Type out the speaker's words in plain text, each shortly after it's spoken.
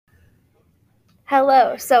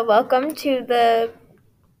Hello, so welcome to the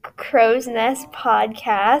Crow's Nest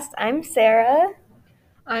podcast. I'm Sarah.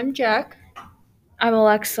 I'm Jack. I'm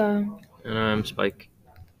Alexa. And I'm Spike.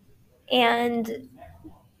 And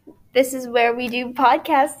this is where we do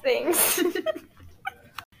podcast things.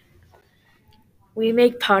 We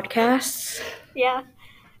make podcasts. Yeah,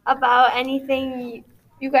 about anything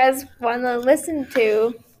you guys want to listen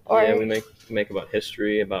to. Yeah, we make about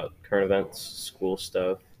history, about current events, school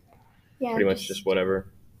stuff, pretty much just whatever.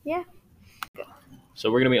 Yeah.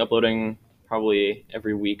 So we're going to be uploading probably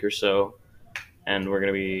every week or so, and we're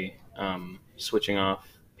going to be switching off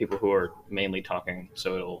people who are mainly talking,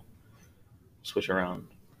 so it'll switch around.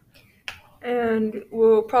 And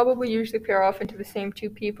we'll probably usually pair off into the same two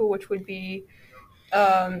people, which would be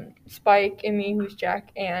Spike and me, who's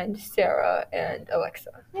Jack, and Sarah and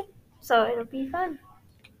Alexa. So it'll be fun.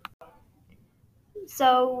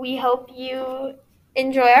 So we hope you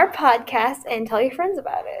enjoy our podcast and tell your friends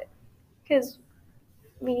about it. Because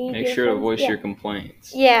we need Make your sure to friends. voice Yeah. your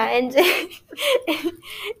complaints. Yeah, and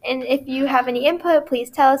and if you have any input, please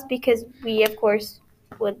tell us because we, of course,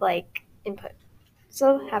 would like input.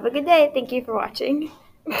 So have a good day. Thank you for watching,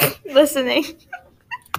 listening.